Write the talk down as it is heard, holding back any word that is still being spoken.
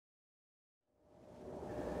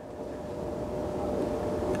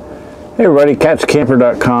Hey everybody,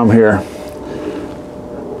 catscamper.com here.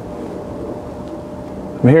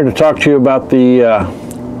 I'm here to talk to you about the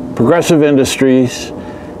Progressive Industries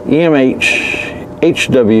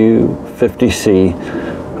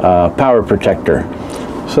EMS-HW50C power protector.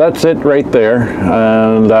 So that's it right there,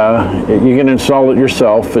 and you can install it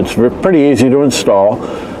yourself. It's pretty easy to install.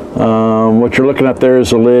 What you're looking at there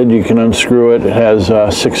is a lid. You can unscrew it. It has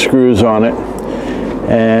 6 screws on it,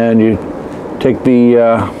 and you take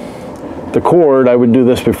the cord. I would do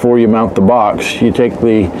this before you mount the box. You take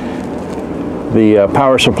the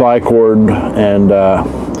power supply cord, and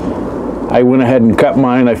I went ahead and cut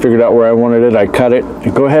mine. I figured out where I wanted it. I cut it.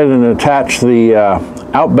 go ahead and attach the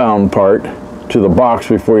outbound part to the box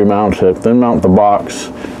before you mount it. Then mount the box,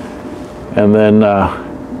 and then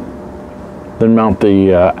mount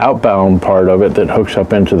the outbound part of it that hooks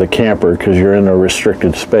up into the camper, because you're in a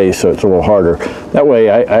restricted space, so it's a little harder. That way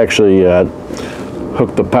I actually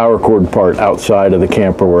hook the power cord part outside of the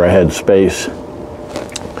camper where I had space.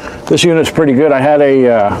 This unit's pretty good. I had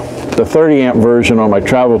the 30 amp version on my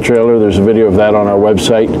travel trailer. There's a video of that on our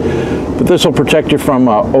website. But this will protect you from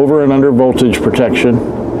over and under voltage protection,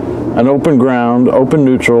 an open ground, open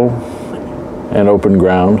neutral, and open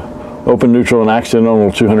ground, open neutral and accidental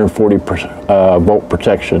 240 volt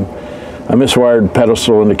protection, a miswired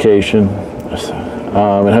pedestal indication.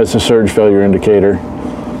 It has a surge failure indicator.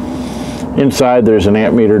 Inside there's an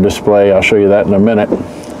amp meter display. I'll show you that in a minute.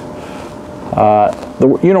 The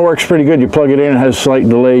unit works pretty good. You plug it in, it has a slight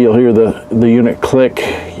delay. You'll hear the unit click,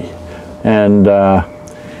 and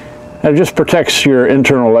it just protects your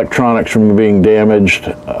internal electronics from being damaged.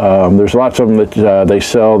 There's lots of them that they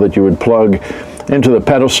sell that you would plug into the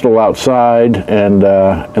pedestal outside, and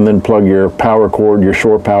then plug your power cord, your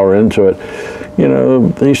shore power, into it. You know,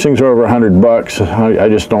 these things are over $100. I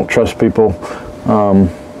just don't trust people.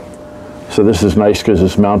 So this is nice because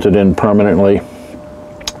it's mounted in permanently.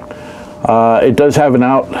 It does have an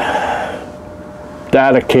out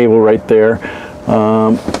data cable right there.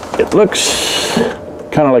 It looks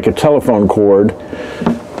kind of like a telephone cord,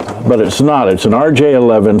 but it's not. It's an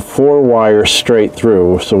RJ11 4-wire straight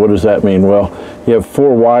through. So what does that mean? Well, you have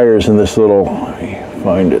 4 wires in this little,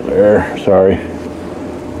 find it there, sorry.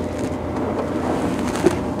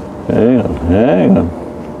 Hang on.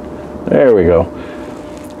 There we go.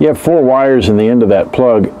 You have 4 wires in the end of that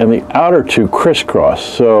plug, and the outer 2 crisscross.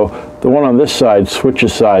 So the one on this side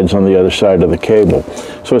switches sides on the other side of the cable.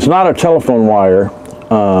 So it's not a telephone wire,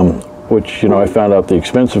 which, you know, I found out the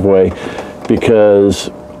expensive way, because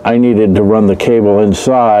I needed to run the cable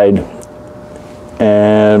inside,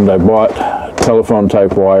 and I bought telephone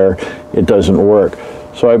type wire. It doesn't work.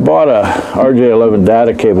 So I bought a RJ11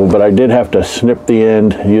 data cable, but I did have to snip the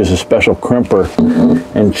end, use a special crimper,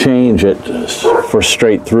 and change it for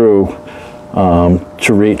straight through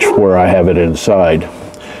to reach where I have it inside.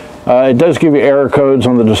 It does give you error codes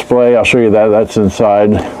on the display. I'll show you that. That's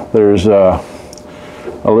inside. There's a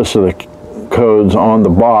list of the codes on the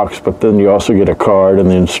box, but then you also get a card and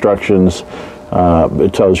the instructions.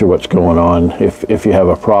 It tells you what's going on if you have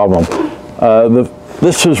a problem.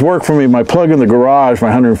 This has worked for me. My plug in the garage, my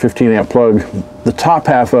 115 amp plug, the top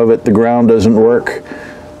half of it, the ground doesn't work.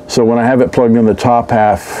 So when I have it plugged in the top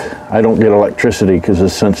half, I don't get electricity, because it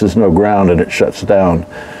senses no ground and it shuts down.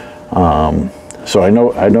 So I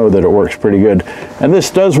know that it works pretty good. And this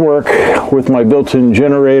does work with my built-in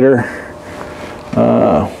generator.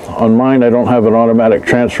 On mine, I don't have an automatic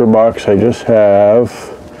transfer box. I just have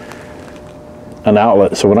an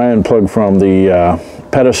outlet. So when I unplug from the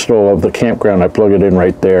pedestal of the campground, I plug it in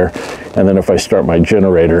right there, and then if I start my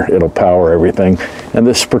generator, it'll power everything. And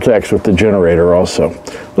this protects with the generator also.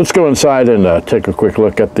 Let's go inside and take a quick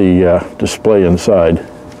look at the display inside.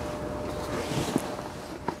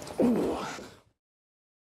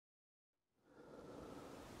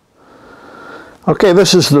 Okay,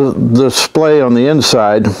 this is the display on the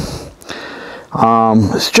inside.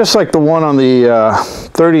 It's just like the one on the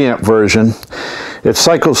 30 amp version. It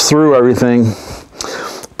cycles through everything.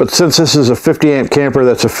 But since this is a 50 amp camper,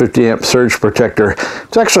 that's a 50 amp surge protector.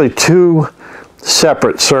 It's actually 2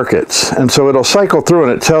 separate circuits. And so it'll cycle through,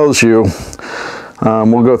 and it tells you,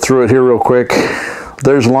 we'll go through it here real quick.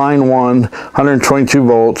 There's line 1, 122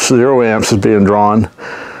 volts, 0 amps is being drawn.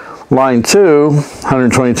 Line 2,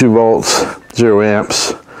 122 volts, 0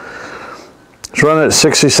 amps. It's running at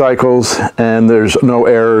 60 cycles, and there's no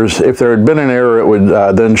errors. If there had been an error, it would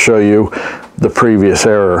then show you the previous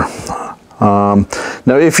error.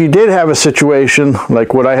 Now, if you did have a situation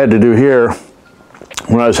like what I had to do here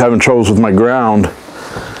when I was having troubles with my ground,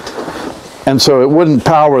 and so it wouldn't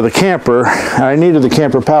power the camper, I needed the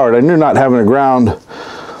camper powered. I knew not having a ground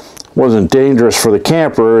wasn't dangerous for the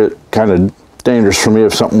camper. kind of dangerous for me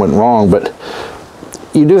if something went wrong, but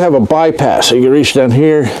you do have a bypass. So you can reach down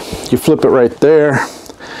here, you flip it right there.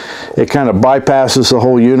 It kind of bypasses the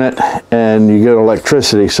whole unit and you get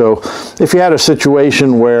electricity. So if you had a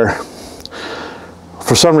situation where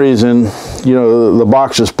for some reason, you know, the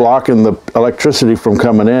box is blocking the electricity from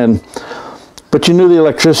coming in, but you knew the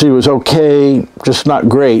electricity was okay, just not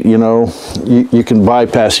great, you know, you can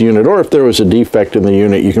bypass the unit. Or if there was a defect in the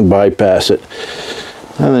unit, you can bypass it.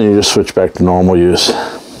 And then you just switch back to normal use.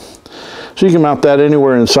 So you can mount that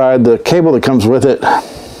anywhere inside. The cable that comes with it,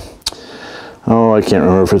 oh, I can't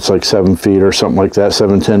remember if it's like 7 feet or something like that,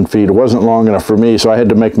 7-10 feet. It wasn't long enough for me, so I had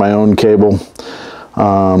to make my own cable.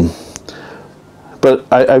 But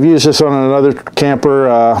I've used this on another camper.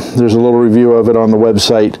 There's a little review of it on the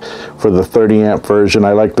website for the 30 amp version.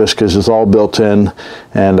 I like this because it's all built in,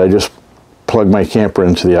 and I just plug my camper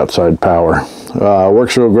into the outside power.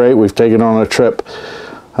 Works real great. We've taken on a trip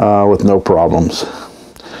with no problems.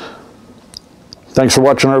 Thanks for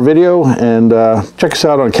watching our video, and check us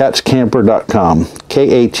out on katskamper.com,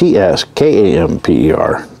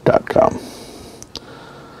 KATSKAMPER.com.